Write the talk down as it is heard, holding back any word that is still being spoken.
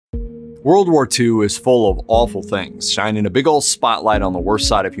World War II is full of awful things, shining a big old spotlight on the worst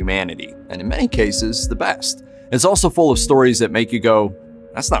side of humanity, and in many cases, the best. It's also full of stories that make you go,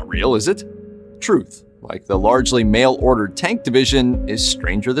 that's not real, is it? Truth, like the largely mail-ordered tank division, is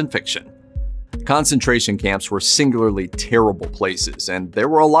stranger than fiction. Concentration camps were singularly terrible places, and there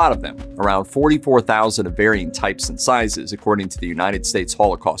were a lot of them, around 44,000 of varying types and sizes, according to the United States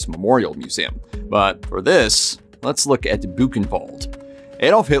Holocaust Memorial Museum. But for this, let's look at Buchenwald.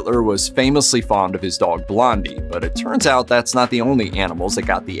 Adolf Hitler was famously fond of his dog Blondie, but it turns out that's not the only animals that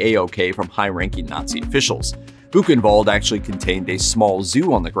got the A-OK from high-ranking Nazi officials. Buchenwald actually contained a small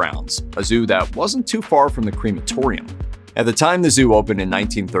zoo on the grounds, a zoo that wasn't too far from the crematorium. At the time the zoo opened in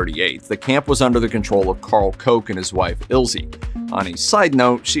 1938, the camp was under the control of Karl Koch and his wife Ilse. On a side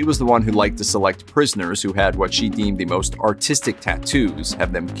note, she was the one who liked to select prisoners who had what she deemed the most artistic tattoos,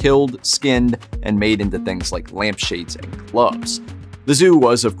 have them killed, skinned, and made into things like lampshades and gloves. The zoo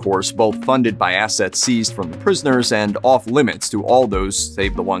was, of course, both funded by assets seized from the prisoners and off-limits to all those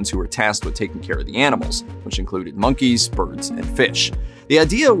save the ones who were tasked with taking care of the animals, which included monkeys, birds, and fish. The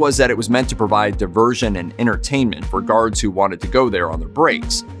idea was that it was meant to provide diversion and entertainment for guards who wanted to go there on their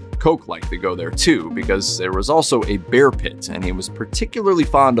breaks. Koch liked to go there too, because there was also a bear pit, and he was particularly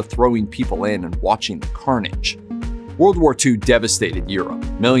fond of throwing people in and watching the carnage. World War II devastated Europe.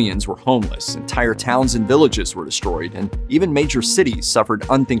 Millions were homeless, entire towns and villages were destroyed, and even major cities suffered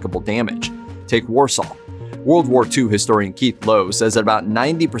unthinkable damage. Take Warsaw. World War II historian Keith Lowe says that about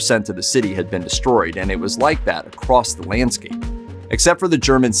 90% of the city had been destroyed, and it was like that across the landscape. Except for the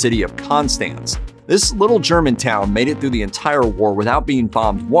German city of Konstanz. This little German town made it through the entire war without being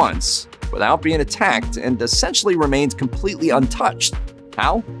bombed once, without being attacked, and essentially remained completely untouched.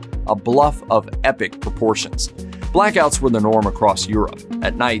 How? A bluff of epic proportions. Blackouts were the norm across Europe.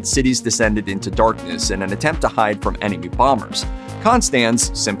 At night, cities descended into darkness in an attempt to hide from enemy bombers.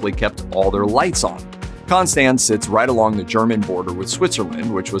 Konstanz simply kept all their lights on. Konstanz sits right along the German border with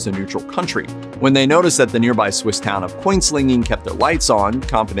Switzerland, which was a neutral country. When they noticed that the nearby Swiss town of Coinslingen kept their lights on,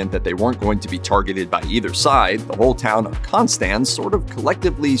 confident that they weren't going to be targeted by either side, the whole town of Konstanz sort of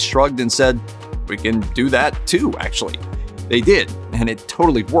collectively shrugged and said, "We can do that too, actually." They did, and it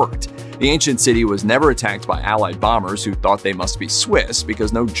totally worked. The ancient city was never attacked by Allied bombers who thought they must be Swiss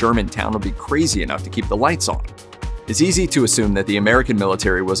because no German town would be crazy enough to keep the lights on. It's easy to assume that the American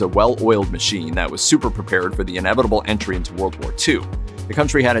military was a well-oiled machine that was super prepared for the inevitable entry into World War II. The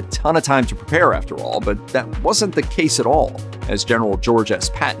country had a ton of time to prepare after all, but that wasn't the case at all, as General George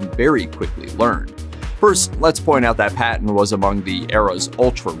S. Patton very quickly learned. First, let's point out that Patton was among the era's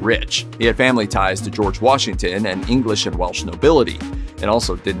ultra-rich. He had family ties to George Washington and English and Welsh nobility. It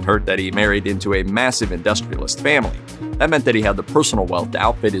also didn't hurt that he married into a massive industrialist family. That meant that he had the personal wealth to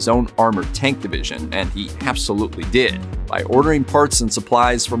outfit his own armored tank division, and he absolutely did, by ordering parts and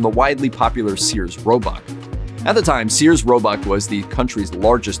supplies from the widely popular Sears Roebuck. At the time, Sears Roebuck was the country's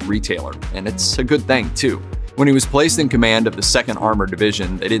largest retailer, and it's a good thing too. When he was placed in command of the 2nd Armored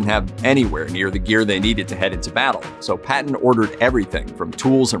Division, they didn't have anywhere near the gear they needed to head into battle, so Patton ordered everything from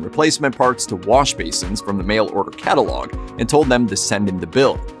tools and replacement parts to wash basins from the mail-order catalog and told them to send him the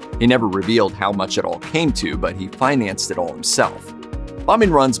bill. He never revealed how much it all came to, but he financed it all himself. Bombing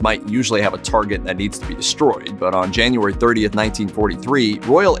runs might usually have a target that needs to be destroyed, but on January 30th, 1943,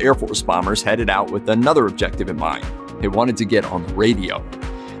 Royal Air Force bombers headed out with another objective in mind. They wanted to get on the radio.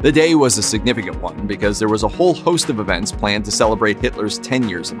 The day was a significant one because there was a whole host of events planned to celebrate Hitler's 10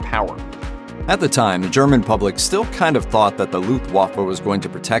 years in power. At the time, the German public still kind of thought that the Luftwaffe was going to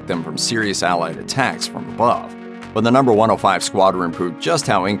protect them from serious Allied attacks from above. But the No. 105 Squadron proved just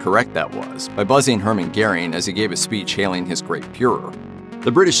how incorrect that was by buzzing Hermann Goering as he gave a speech hailing his great Führer.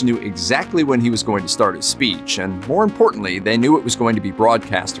 The British knew exactly when he was going to start his speech, and more importantly, they knew it was going to be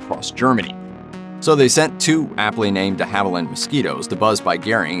broadcast across Germany. So they sent 2 aptly named de Havilland mosquitoes to buzz by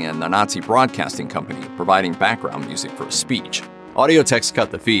Goering and the Nazi broadcasting company, providing background music for his speech. Audio text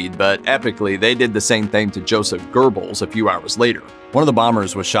cut the feed, but epically, they did the same thing to Joseph Goebbels a few hours later. One of the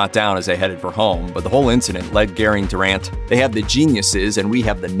bombers was shot down as they headed for home, but the whole incident led Goering to rant, "They have the geniuses and we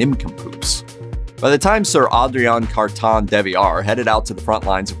have the nincompoops." By the time Sir Adrien Carton de Villiers headed out to the front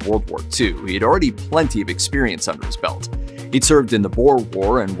lines of World War II, he had already plenty of experience under his belt. He'd served in the Boer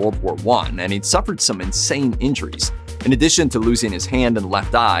War and World War I, and he'd suffered some insane injuries. In addition to losing his hand and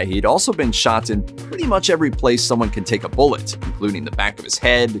left eye, he'd also been shot in pretty much every place someone can take a bullet, including the back of his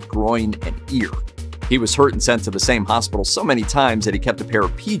head, groin, and ear. He was hurt and sent to the same hospital so many times that he kept a pair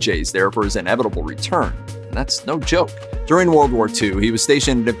of PJs there for his inevitable return. And that's no joke. During World War II, he was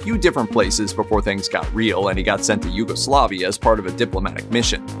stationed in a few different places before things got real, and he got sent to Yugoslavia as part of a diplomatic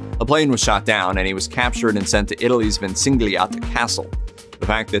mission. A plane was shot down, and he was captured and sent to Italy's Vincenziate Castle. The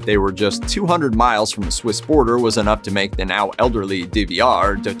fact that they were just 200 miles from the Swiss border was enough to make the now elderly de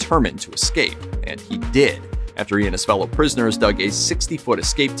Villars determined to escape, and he did, after he and his fellow prisoners dug a 60-foot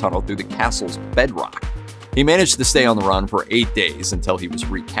escape tunnel through the castle's bedrock. He managed to stay on the run for 8 days until he was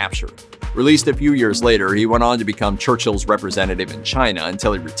recaptured. Released a few years later, he went on to become Churchill's representative in China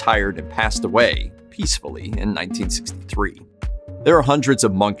until he retired and passed away peacefully in 1963. There are hundreds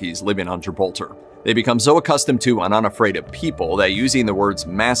of monkeys living on Gibraltar. They become so accustomed to and unafraid of people that using the words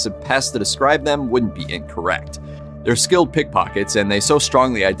massive pest to describe them wouldn't be incorrect. They're skilled pickpockets, and they so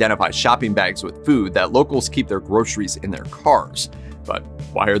strongly identify shopping bags with food that locals keep their groceries in their cars. But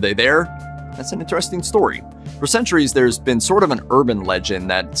why are they there? That's an interesting story. For centuries, there's been sort of an urban legend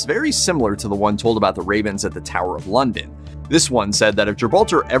that's very similar to the one told about the ravens at the Tower of London. This one said that if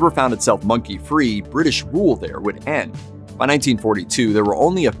Gibraltar ever found itself monkey-free, British rule there would end. By 1942, there were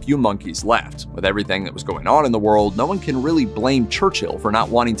only a few monkeys left. With everything that was going on in the world, no one can really blame Churchill for not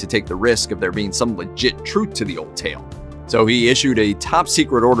wanting to take the risk of there being some legit truth to the old tale. So he issued a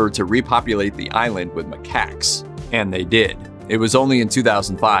top-secret order to repopulate the island with macaques. And they did. It was only in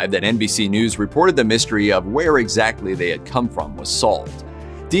 2005 that NBC News reported the mystery of where exactly they had come from was solved.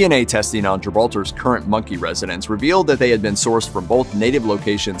 DNA testing on Gibraltar's current monkey residents revealed that they had been sourced from both native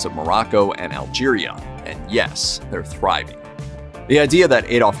locations of Morocco and Algeria. And yes, they're thriving. The idea that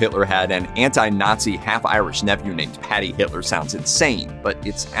Adolf Hitler had an anti-Nazi half-Irish nephew named Paddy Hitler sounds insane, but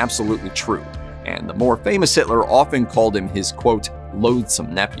it's absolutely true. And the more famous Hitler often called him his, quote,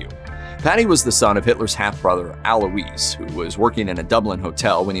 loathsome nephew. Paddy was the son of Hitler's half-brother Alois, who was working in a Dublin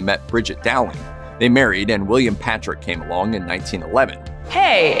hotel when he met Bridget Dowling. They married, and William Patrick came along in 1911.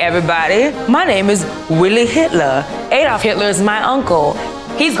 Hey everybody, my name is Willie Hitler. Adolf Hitler is my uncle.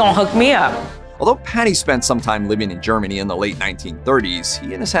 He's gonna hook me up. Although Paddy spent some time living in Germany in the late 1930s,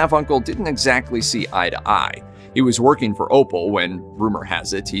 he and his half-uncle didn't exactly see eye to eye. He was working for Opel when, rumor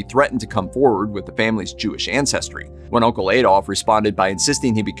has it, he threatened to come forward with the family's Jewish ancestry. When Uncle Adolf responded by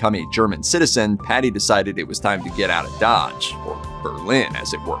insisting he become a German citizen, Paddy decided it was time to get out of Dodge, or Berlin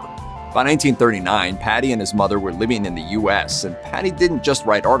as it were. By 1939, Paddy and his mother were living in the US, and Paddy didn't just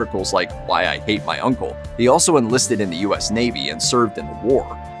write articles like Why I Hate My Uncle. He also enlisted in the US Navy and served in the war.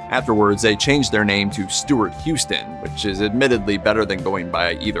 Afterwards, they changed their name to Stuart Houston, which is admittedly better than going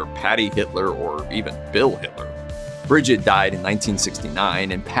by either Paddy Hitler or even Bill Hitler. Bridget died in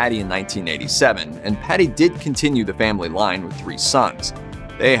 1969 and Paddy in 1987, and Paddy did continue the family line with 3 sons.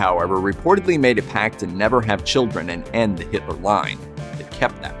 They, however, reportedly made a pact to never have children and end the Hitler line. They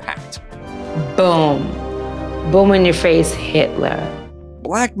kept that pact. Boom. Boom in your face, Hitler.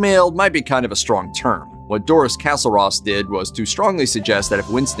 Blackmailed might be kind of a strong term. What Doris Kasselross did was to strongly suggest that if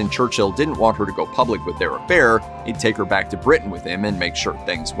Winston Churchill didn't want her to go public with their affair, he'd take her back to Britain with him and make sure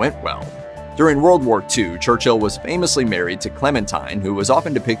things went well. During World War II, Churchill was famously married to Clementine, who was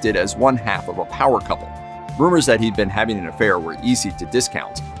often depicted as one half of a power couple. Rumors that he'd been having an affair were easy to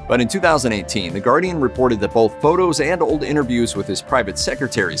discount, but in 2018, The Guardian reported that both photos and old interviews with his private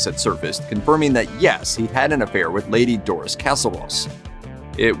secretaries had surfaced, confirming that yes, he had an affair with Lady Doris Kasselross.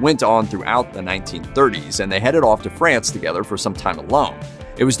 It went on throughout the 1930s, and they headed off to France together for some time alone.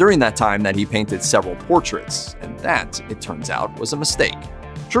 It was during that time that he painted several portraits, and that, it turns out, was a mistake.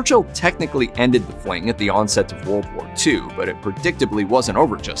 Churchill technically ended the fling at the onset of World War II, but it predictably wasn't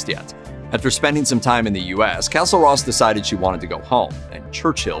over just yet. After spending some time in the US, Kasselross decided she wanted to go home, and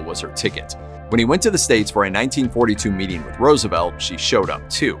Churchill was her ticket. When he went to the States for a 1942 meeting with Roosevelt, she showed up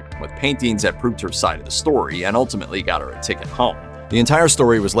too, with paintings that proved her side of the story and ultimately got her a ticket home. The entire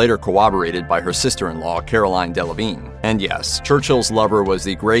story was later corroborated by her sister-in-law, Caroline Delevingne. And yes, Churchill's lover was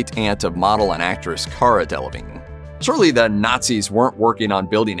the great-aunt of model and actress Cara Delevingne. Surely the Nazis weren't working on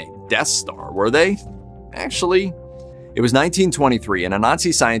building a Death Star, were they? Actually, it was 1923, and a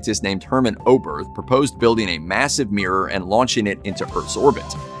Nazi scientist named Hermann Oberth proposed building a massive mirror and launching it into Earth's orbit.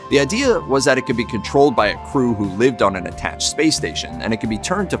 The idea was that it could be controlled by a crew who lived on an attached space station, and it could be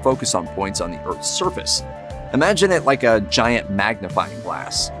turned to focus on points on the Earth's surface. Imagine it like a giant magnifying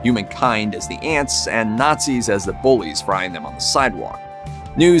glass, humankind as the ants and Nazis as the bullies frying them on the sidewalk.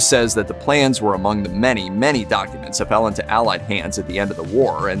 News says that the plans were among the many documents that fell into Allied hands at the end of the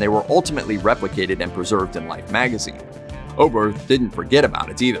war, and they were ultimately replicated and preserved in Life magazine. Oberth didn't forget about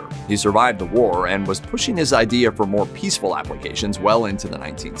it either. He survived the war and was pushing his idea for more peaceful applications well into the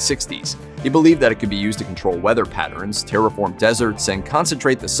 1960s. He believed that it could be used to control weather patterns, terraform deserts, and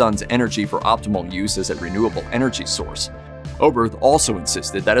concentrate the sun's energy for optimal use as a renewable energy source. Oberth also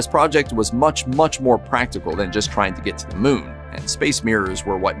insisted that his project was much more practical than just trying to get to the moon, and space mirrors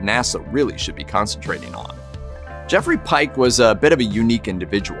were what NASA really should be concentrating on. Jeffrey Pike was a bit of a unique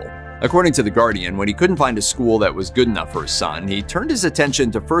individual. According to The Guardian, when he couldn't find a school that was good enough for his son, he turned his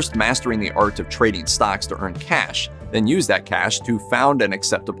attention to first mastering the art of trading stocks to earn cash, then used that cash to found an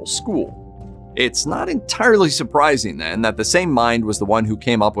acceptable school. It's not entirely surprising, then, that the same mind was the one who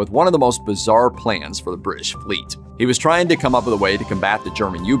came up with one of the most bizarre plans for the British fleet. He was trying to come up with a way to combat the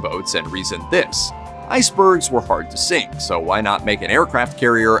German U-boats and reasoned this. Icebergs were hard to sink, so why not make an aircraft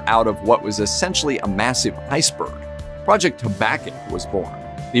carrier out of what was essentially a massive iceberg? Project Habakkuk was born.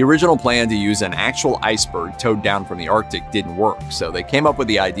 The original plan to use an actual iceberg towed down from the Arctic didn't work, so they came up with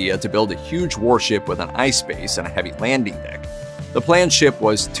the idea to build a huge warship with an ice base and a heavy landing deck. The planned ship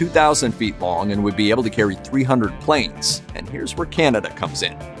was 2,000 feet long and would be able to carry 300 planes. And here's where Canada comes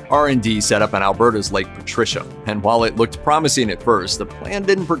in. R&D set up in Alberta's Lake Patricia, and while it looked promising at first, the plan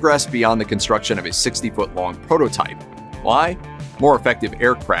didn't progress beyond the construction of a 60-foot-long prototype. Why? More effective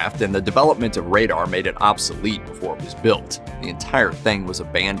aircraft and the development of radar made it obsolete before it was built. The entire thing was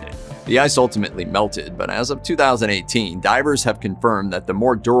abandoned. The ice ultimately melted, but as of 2018, divers have confirmed that the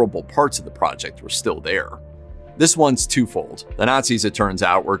more durable parts of the project were still there. This one's twofold. The Nazis, it turns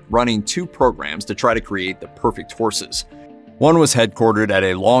out, were running two programs to try to create the perfect horses. One was headquartered at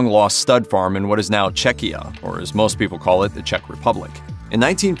a long-lost stud farm in what is now Czechia, or as most people call it, the Czech Republic. In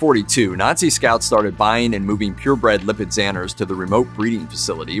 1942, Nazi scouts started buying and moving purebred Lipizaners to the remote breeding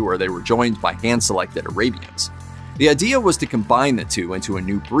facility where they were joined by hand-selected Arabians. The idea was to combine the two into a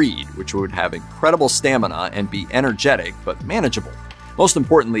new breed, which would have incredible stamina and be energetic but manageable. Most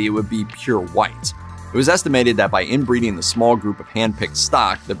importantly, it would be pure white. It was estimated that by inbreeding the small group of hand-picked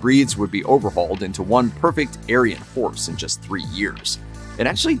stock, the breeds would be overhauled into one perfect Aryan horse in just 3 years. It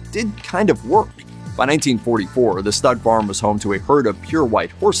actually did kind of work. By 1944, the stud farm was home to a herd of pure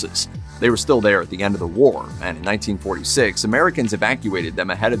white horses. They were still there at the end of the war, and in 1946, Americans evacuated them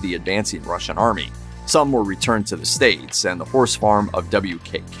ahead of the advancing Russian army. Some were returned to the States and the horse farm of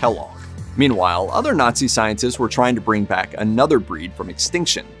W.K. Kellogg. Meanwhile, other Nazi scientists were trying to bring back another breed from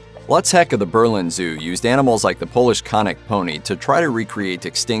extinction. Lutz Heck of the Berlin Zoo used animals like the Polish Konik pony to try to recreate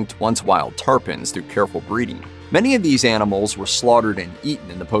extinct, once wild tarpons through careful breeding. Many of these animals were slaughtered and eaten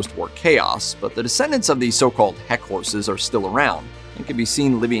in the post-war chaos, but the descendants of these so-called Heck horses are still around and can be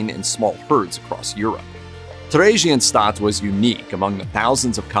seen living in small herds across Europe. Theresienstadt was unique among the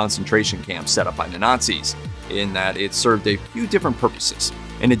thousands of concentration camps set up by the Nazis, in that it served a few different purposes.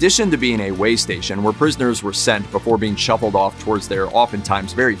 In addition to being a way station where prisoners were sent before being shuffled off towards their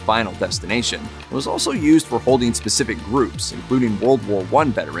oftentimes very final destination, it was also used for holding specific groups, including World War I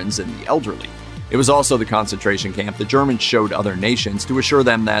veterans and the elderly. It was also the concentration camp the Germans showed other nations to assure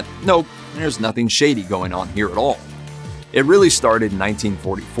them that, nope, there's nothing shady going on here at all. It really started in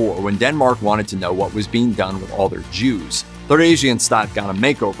 1944 when Denmark wanted to know what was being done with all their Jews. Theresienstadt got a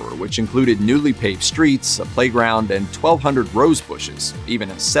makeover, which included newly paved streets, a playground, and 1,200 rose bushes. Even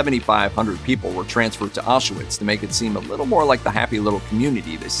as 7,500 people were transferred to Auschwitz to make it seem a little more like the happy little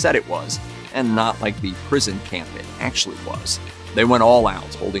community they said it was, and not like the prison camp it actually was. They went all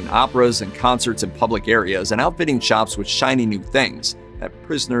out, holding operas and concerts in public areas and outfitting shops with shiny new things that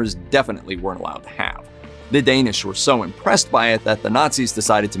prisoners definitely weren't allowed to have. The Danish were so impressed by it that the Nazis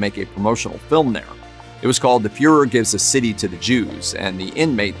decided to make a promotional film there. It was called The Führer Gives a City to the Jews, and the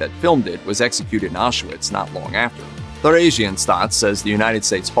inmate that filmed it was executed in Auschwitz not long after. Theresienstadt says the United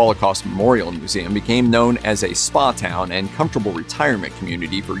States Holocaust Memorial Museum became known as a spa town and comfortable retirement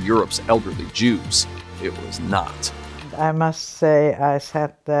community for Europe's elderly Jews. It was not. I must say I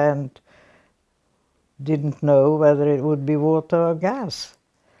sat there and didn't know whether it would be water or gas.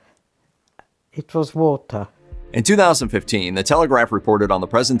 It was water. In 2015, the Telegraph reported on the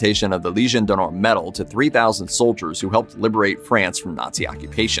presentation of the Légion d'honneur medal to 3,000 soldiers who helped liberate France from Nazi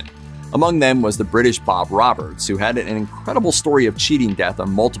occupation. Among them was the British Bob Roberts, who had an incredible story of cheating death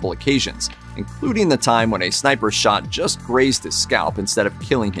on multiple occasions, including the time when a sniper's shot just grazed his scalp instead of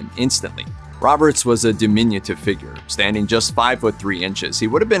killing him instantly. Roberts was a diminutive figure. Standing just 5 foot 3 inches, he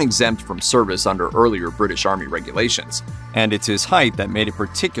would have been exempt from service under earlier British Army regulations. And it's his height that made it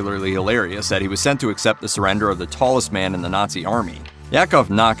particularly hilarious that he was sent to accept the surrender of the tallest man in the Nazi army. Yakov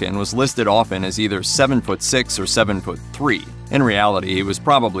Nakin was listed often as either 7'6" or 7'3". In reality, he was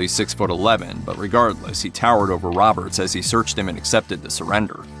probably 6'11", but regardless, he towered over Roberts as he searched him and accepted the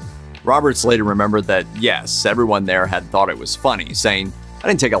surrender. Roberts later remembered that, yes, everyone there had thought it was funny, saying, "I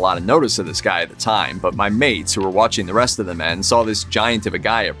didn't take a lot of notice of this guy at the time, but my mates who were watching the rest of the men saw this giant of a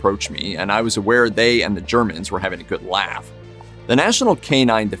guy approach me, and I was aware they and the Germans were having a good laugh." The National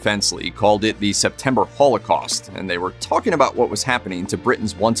Canine Defense League called it the September Holocaust, and they were talking about what was happening to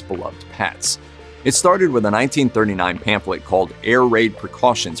Britain's once-beloved pets. It started with a 1939 pamphlet called Air Raid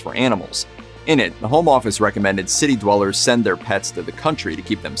Precautions for Animals. In it, the Home Office recommended city dwellers send their pets to the country to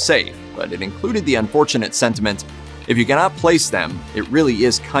keep them safe, but it included the unfortunate sentiment, if you cannot place them, it really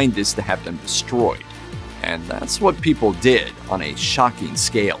is kindness to have them destroyed. And that's what people did on a shocking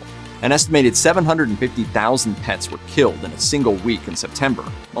scale. An estimated 750,000 pets were killed in a single week in September,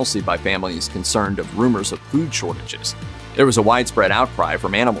 mostly by families concerned of rumors of food shortages. There was a widespread outcry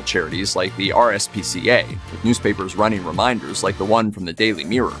from animal charities like the RSPCA, with newspapers running reminders like the one from the Daily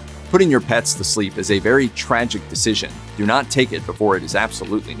Mirror. Putting your pets to sleep is a very tragic decision. Do not take it before it is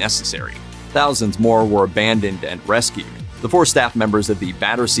absolutely necessary. Thousands more were abandoned and rescued. The 4 staff members of the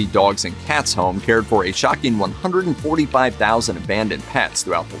Battersea Dogs and Cats home cared for a shocking 145,000 abandoned pets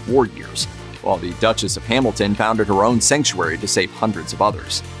throughout the war years, while the Duchess of Hamilton founded her own sanctuary to save hundreds of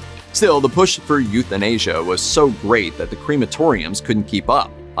others. Still, the push for euthanasia was so great that the crematoriums couldn't keep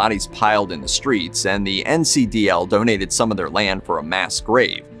up. Bodies piled in the streets, and the NCDL donated some of their land for a mass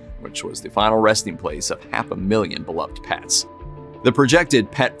grave, which was the final resting place of 500,000 beloved pets. The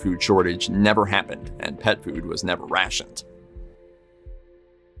projected pet food shortage never happened, and pet food was never rationed.